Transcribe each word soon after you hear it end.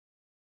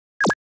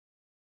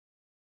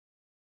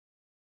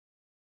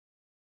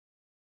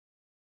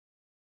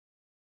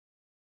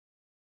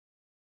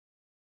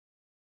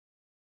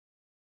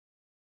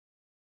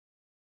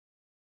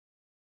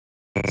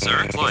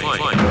Sir,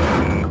 deploy.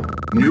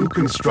 New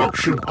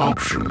construction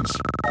options.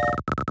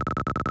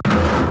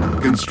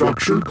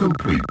 Construction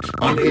complete.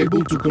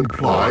 Unable to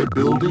comply.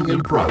 Building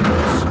in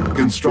progress.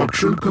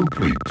 Construction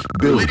complete.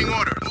 Building. Waiting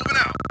order. Moving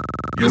out.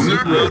 Yes, Unit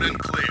sir. ready. Loud and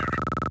clear.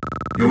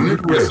 Unit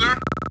ready. Yes, sir.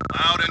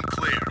 Loud and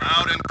clear.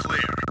 Loud and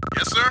clear.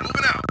 Yes, sir.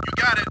 Moving out. You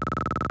got it.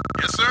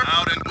 Yes, sir.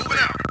 Loud and moving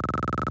out.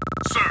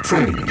 Sir.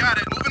 Training. You got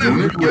it. Moving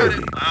Unit out. You got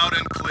ready. it. Loud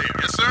and clear.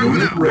 Yes, sir. Moving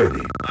Unit out.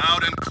 ready.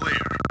 Loud and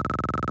clear.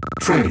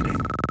 Training.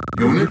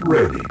 Unit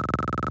ready.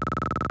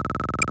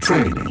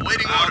 Training.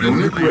 Waiting order.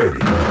 Unit Clear.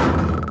 ready.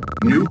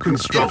 New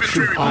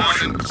construction Infantry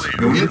loud and options.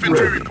 clear. Unit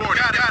Infantry ready. report.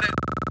 Got it.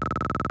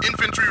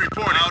 Infantry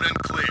report. Loud and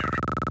clear.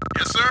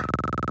 Yes, sir.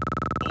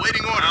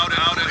 Awaiting order.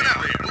 Loud and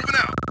clear. Moving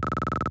out.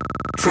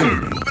 Sir,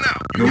 Training. moving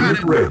out. You got Unit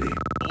it. ready.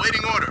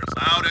 Awaiting orders.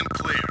 Loud and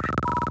clear.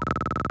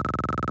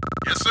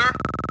 Yes, sir.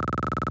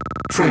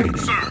 Training.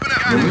 Sir, moving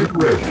out. Unit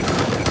ready.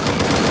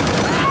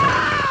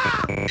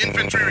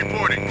 Infantry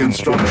reporting.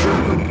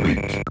 Construction complete.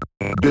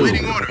 Waiting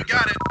Building. order.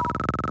 Got it.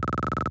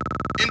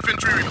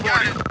 Infantry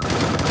reporting.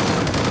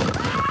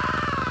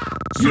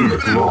 Sir, Unit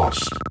moving out.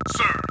 lost.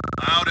 Sir,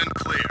 loud and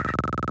clear.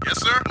 Yes,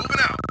 sir.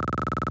 Moving out.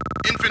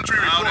 Infantry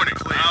reporting.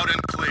 Loud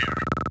and clear.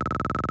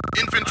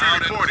 Infantry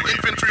reporting.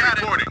 Infantry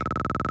reporting.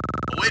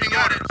 Awaiting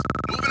orders.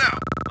 Moving out.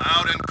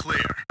 Loud and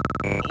clear.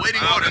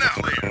 Awaiting orders.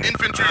 Clear.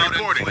 Infantry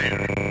reporting.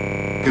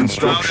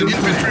 Construction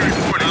Infantry complete.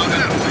 reporting.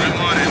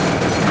 I'm on it.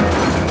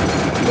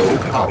 Low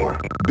power.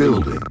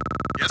 Building.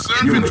 Yes, sir.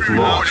 Unit Infantry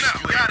lost.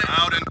 reporting. Got it.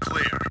 Loud and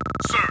clear.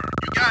 Sir,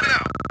 you got it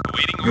out.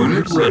 Awaiting Unit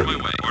orders. ready. On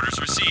my way. Orders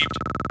received.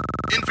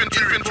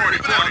 Infantry reporting.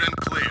 Loud and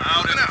clear.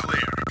 Loud and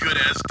clear. Good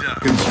as done.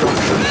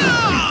 Construction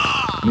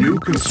complete. New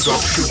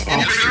construction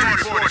Infantry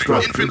options. reporting.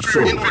 Structure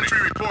sold. Infantry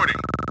reporting.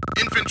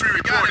 Infantry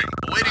reporting.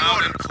 Awaiting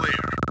order. And clear.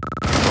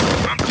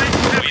 I'm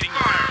taking heavy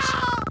fires.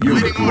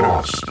 Unit Waiting orders.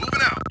 lost.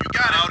 Moving out. You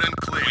got it. Out and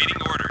clear.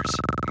 Awaiting orders.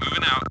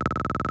 Moving out.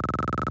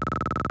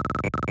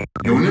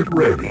 Unit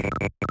ready.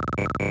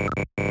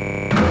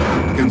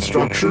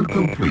 Construction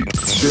complete.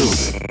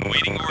 Building.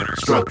 Awaiting orders.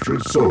 Structure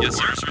sold. Yes,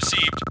 sir. Orders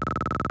received.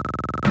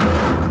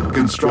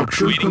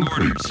 Construction Waiting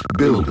complete. orders.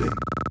 Building.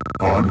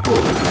 On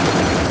hold.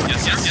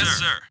 Yes, sir. Yes,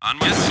 sir. On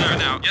my way.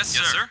 Moving out. Yes,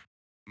 sir.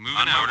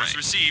 Moving out. Orders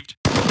received.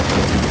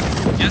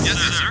 Yes,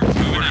 sir.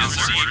 Moving out.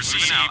 Orders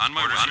received. On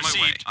my way.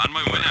 On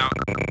my way out.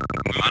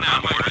 Moving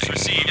out. Orders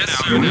received. Yes,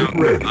 sir. Unit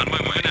ready. On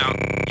my way out.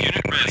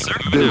 Unit ready, sir.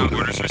 Moving out.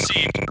 Orders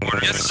received.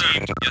 Orders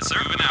received. Yes, sir.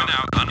 Moving out.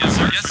 Yes,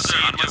 sir. Yes, sir.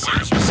 On my way.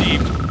 Orders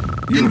received.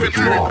 Unit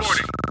Infantry lost.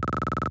 reporting.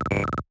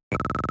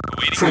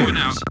 Awaiting Trains.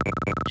 moving out.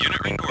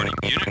 Unit reporting.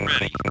 Unit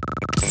ready.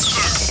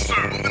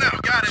 Sir, moving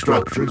out. Got it.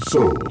 Structure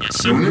sold. Yes,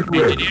 sir. Unit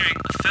ready. Engineering.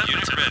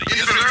 Unit ready.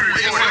 Infantry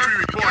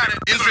reporting.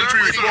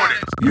 Infantry reporting.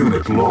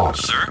 Unit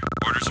lost. Sir.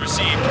 Orders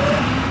received.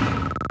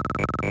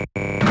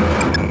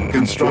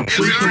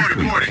 Construction Infantry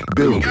complete. reporting.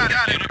 Building. Got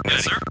it. Unit ready.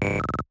 Yes, sir.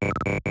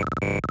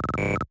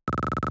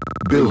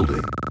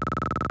 Building.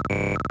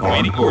 On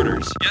Awaiting hold.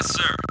 orders. Yes,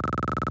 sir.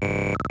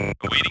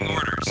 Awaiting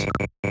orders.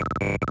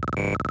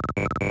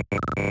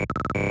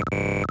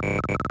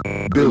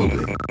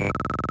 Building.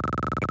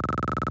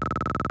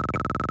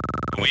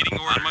 Awaiting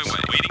orders. On my way.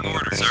 Awaiting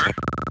orders. Sir.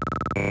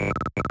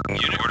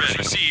 Unit orders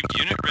received.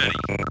 Unit ready.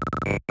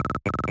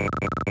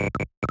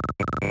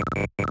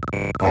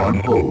 On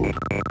hold.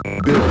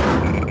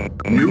 Building.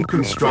 New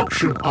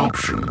construction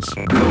options.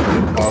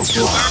 Building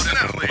offline. Loud and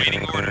clear.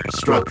 Awaiting orders.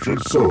 Structure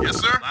sold. Yes,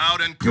 sir.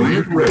 Loud and clear.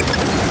 Unit ready.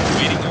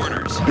 Awaiting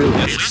orders. Building.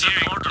 Yes, sir.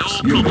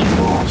 Unit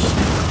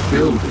lost.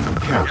 Building Yes, sir.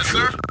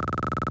 captured.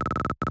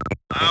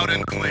 Loud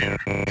and clear.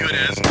 Good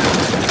as done.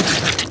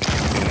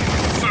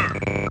 Sir.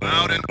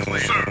 Loud and clear.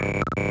 Sir.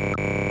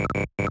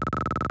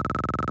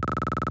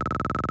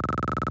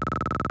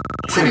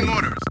 Awaiting Train.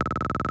 orders.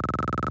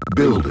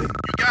 Building.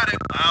 You got it.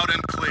 Loud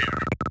and clear.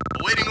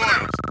 Awaiting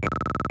orders.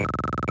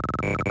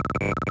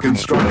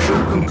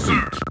 Construction complete.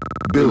 Sir.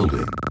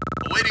 Building.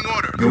 Awaiting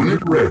orders.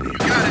 Unit ready. You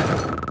got it.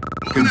 Moving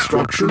out.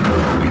 Construction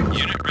complete.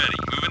 Unit ready.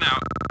 Moving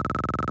out.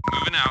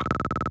 Moving out.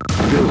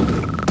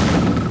 Building.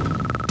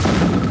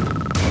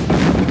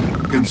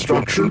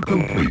 Construction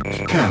complete.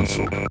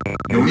 Cancelled.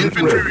 Unit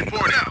Infantry ready.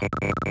 report out.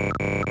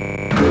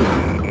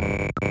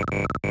 Building.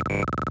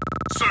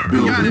 Sir.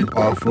 You got Building it.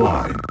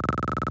 offline.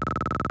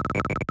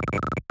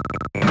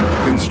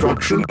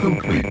 Construction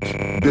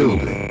complete.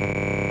 Building.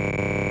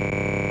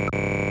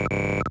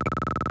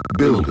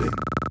 Building.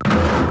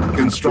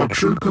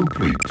 Construction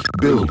complete.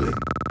 Building.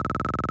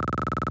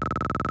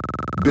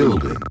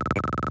 Building.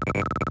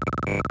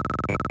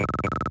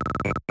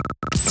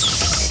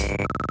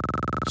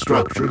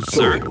 Structure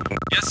Sir. sold.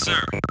 Yes,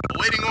 sir.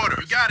 Awaiting order.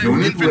 You got it.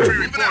 Unit Infantry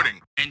ready.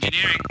 reporting.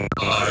 Engineering.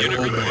 I Unit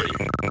obey.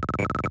 reporting.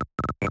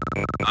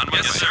 On my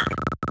way, sir.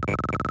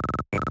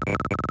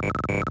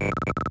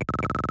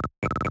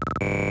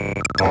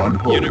 On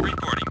hold. Unit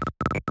reporting.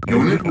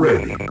 Unit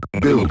ready.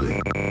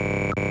 Building.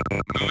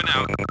 Moving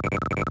out.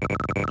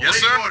 Yes,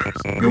 sir.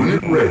 Orders.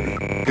 Unit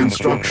ready.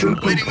 Construction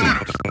Awaiting complete.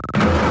 orders.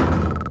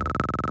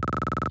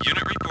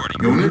 Unit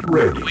reporting. Unit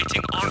ready.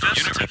 Awaiting orders.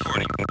 Unit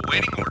reporting.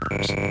 Awaiting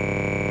orders.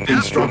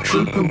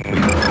 Construction complete.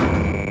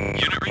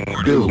 Unit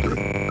reporting.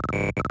 Building.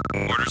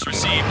 Orders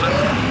received.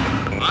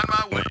 On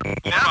my way.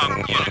 Form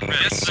up. Unit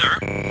ready. Yes, sir.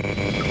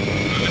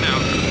 Moving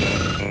out.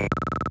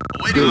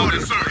 Awaiting Building.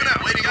 orders, sir.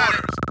 Awaiting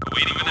orders.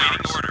 Awaiting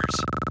orders.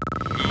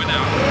 Moving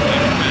out.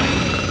 Unit ready.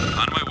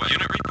 On my way.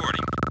 Unit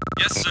reporting.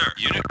 Yes, sir.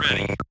 Unit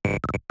ready.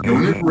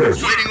 Unit ready.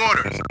 Awaiting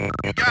orders.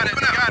 You got it.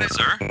 You got it.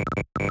 Sir.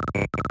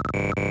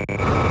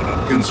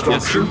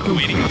 Construction Yes, sir.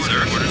 Awaiting complete.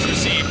 order. Orders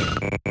received.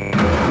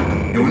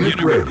 Unit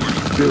Unit ready. reporting.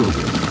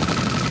 Building.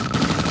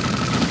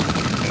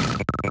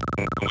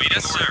 Await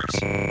yes, sirs.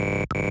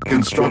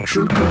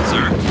 Construction complete.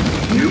 Sir.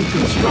 New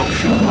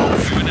construction Moving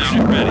options.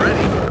 out. Ready.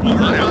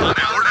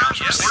 Orders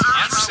Yes,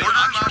 received.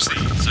 orders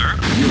received. Sir.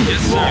 Unit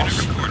Yes, sir. lost.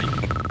 Unit reporting.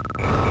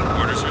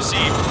 Orders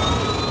received.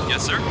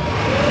 Yes, sir.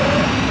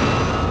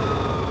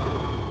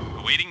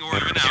 Awaiting order.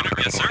 Moving out.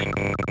 Yes, sir.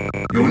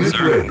 Unit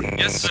Sir. ready.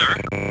 Yes, sir.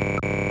 Unit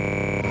ready.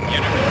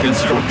 Yes,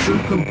 sir. Construction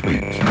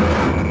complete.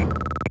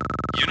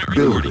 Unit reporting.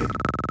 Building.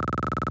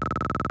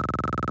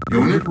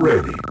 Unit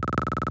ready.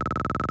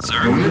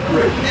 Sir. Unit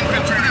ready.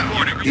 Infantry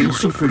reporting.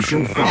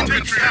 Insufficient funds.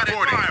 Infantry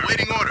reporting.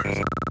 Awaiting orders.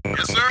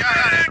 Yes, sir.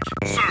 Got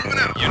it. Sir. Moving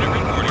out. Unit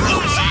reporting.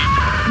 Orders received.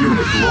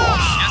 Unit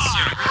lost. Yes,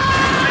 sir.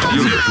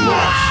 Unit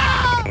lost.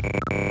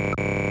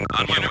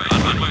 On my way.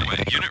 On my way.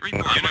 Unit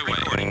reporting. Unit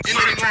reporting.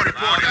 Infantry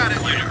reporting. Got it.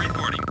 Unit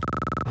reporting.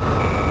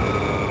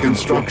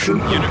 Construction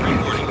Unit complete.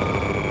 reporting.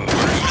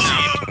 Orders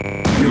received.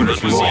 Unit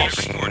Orders received.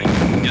 lost. Reporting.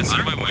 Yes, sir.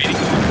 On my waiting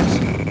orders.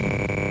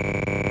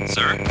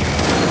 Sir.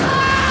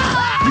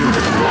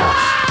 Unit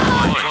lost.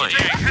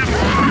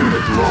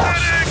 Unit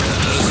lost.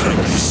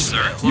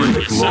 Sir.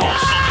 Unit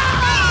lost.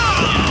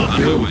 On my way.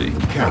 Building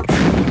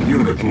captured.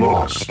 Unit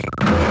lost.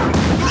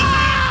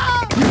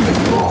 Unit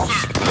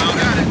lost.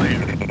 Got it.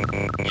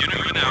 Unit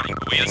moving out.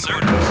 Awaiting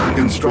orders.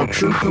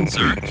 Construction Sir.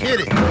 complete. Hit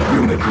it.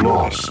 Unit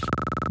lost.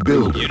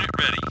 Building. Unit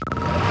ready.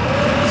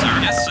 Sir.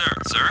 Yes, sir.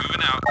 Sir.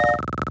 Moving out.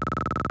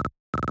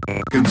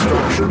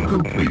 Construction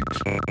complete.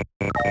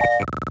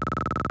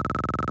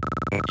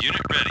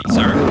 Unit ready.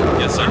 Sir.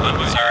 Yes, sir. On my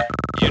way. Sir.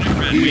 Unit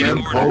ready. EM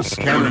Waiting pulse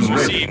orders. cannon Orders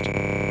ready. received.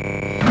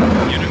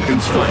 Unit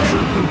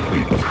Construction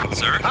complete.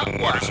 Sir.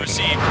 Orders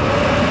received.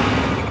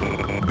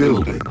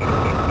 Building.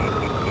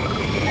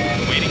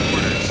 Waiting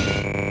orders.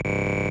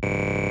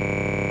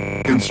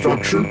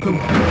 Construction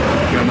complete.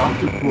 Cannot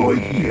deploy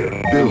here.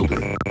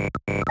 Building.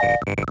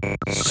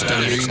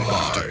 Standing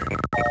by.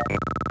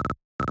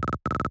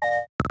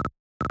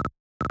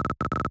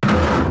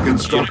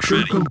 Construction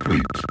ready.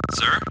 complete.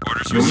 Sir.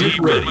 Orders Unit received.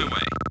 On ready. my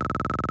way.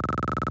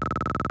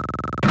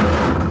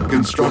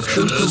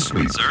 Construction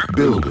complete. Sir.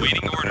 Building.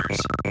 Waiting orders.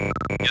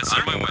 Yes,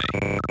 sir. On my way.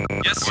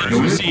 Yes, sir. Orders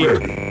Unit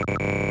received. ready.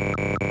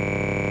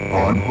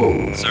 On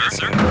hold. Sir.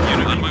 Sir.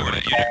 Unit on my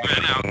way. Unit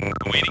ready out.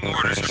 Awaiting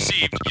orders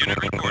received. Unit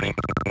reporting.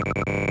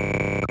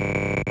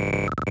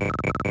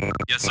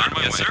 Yes, sir. On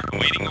my way. Sir.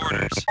 Awaiting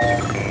orders.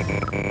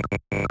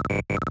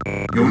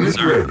 Unit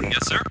Sir. ready.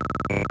 Yes, sir.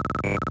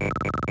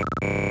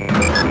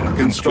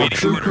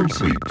 Construction Waiting orders.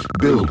 complete.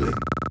 Building.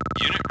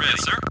 Unit ready,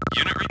 sir.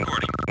 Unit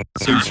reporting.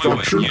 Sir, on my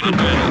way. Construction Unit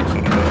complete.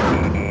 ready.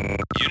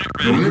 Unit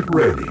ready. Unit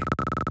ready.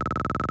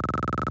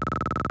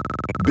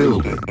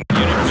 Building.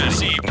 Unit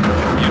received.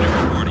 Unit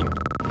reporting.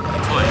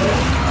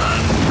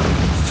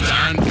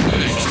 Stand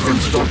next.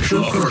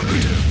 Construction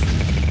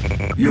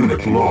complete.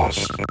 Unit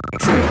lost.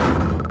 Training.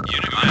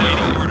 Unit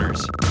awaiting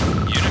orders.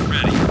 Unit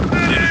ready.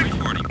 Unit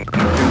reporting.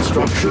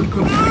 Construction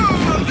complete.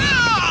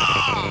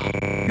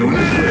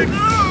 Unit ready.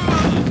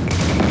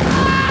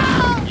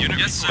 Unit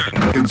yes, sir.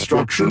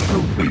 Construction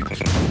complete.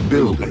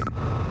 Building.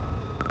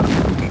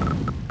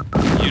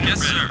 Unit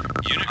yes, sir.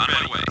 Unit on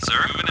ready. My way, sir.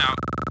 Moving out.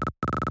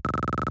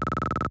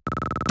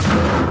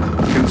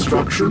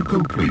 Construction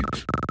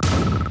complete.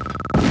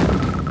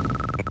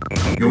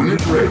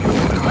 Unit ready.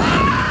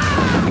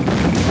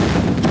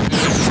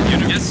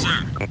 Unit yes, sir.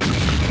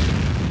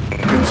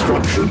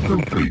 Construction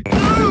complete.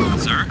 Building.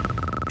 Sir.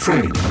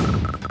 Training.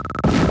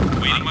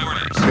 Waiting my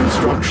orders.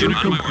 Construction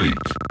Unit on my way. complete.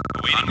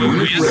 Awaiting Unit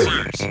orders. Yes, ready.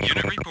 sirs.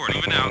 Unit reporting.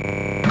 Moving out.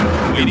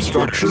 Waiting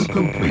Construction orders.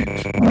 complete.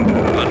 On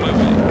my way.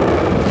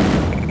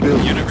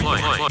 Building. Unit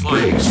reporting.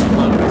 Base.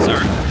 Sir.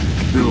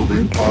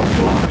 Building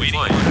offline. Waiting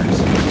orders.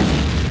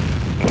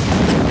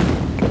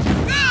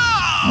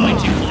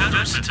 Waiting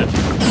orders.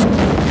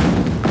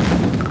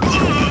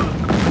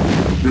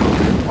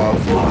 Building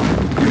offline.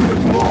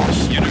 Unit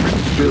lost. Unit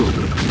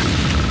Building.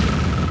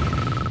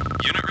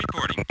 Unit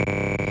reporting.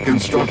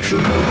 Construction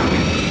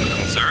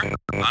complete. Sir.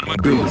 On my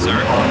Building sir.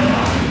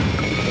 online.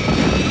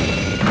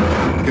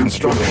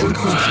 Construction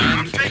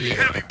complete. Taking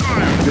heavy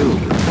fire.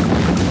 Building.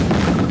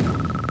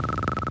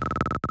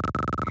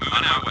 Moving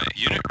on our way.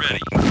 Unit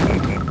ready.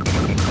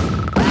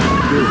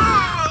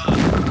 Building.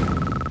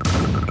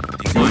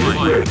 Unit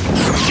ready.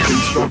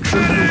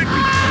 Construction complete.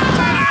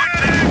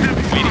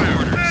 Waiting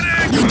orders.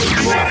 Unit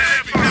lost.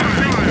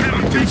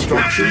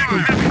 Construction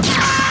complete.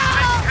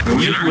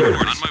 Unit Unit report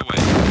ready. on my way.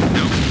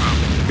 No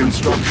problem.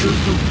 Construction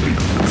complete.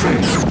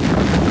 Training.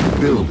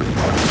 Building.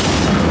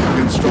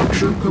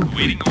 Construction complete.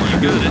 Waiting order.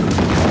 Got it.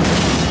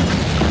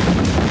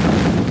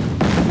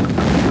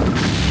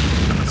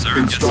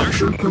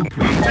 Construction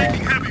complete.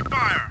 Taking heavy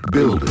fire.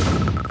 Building.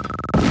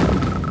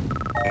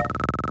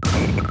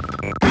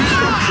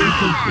 Construction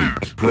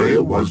complete.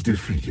 Player was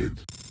defeated.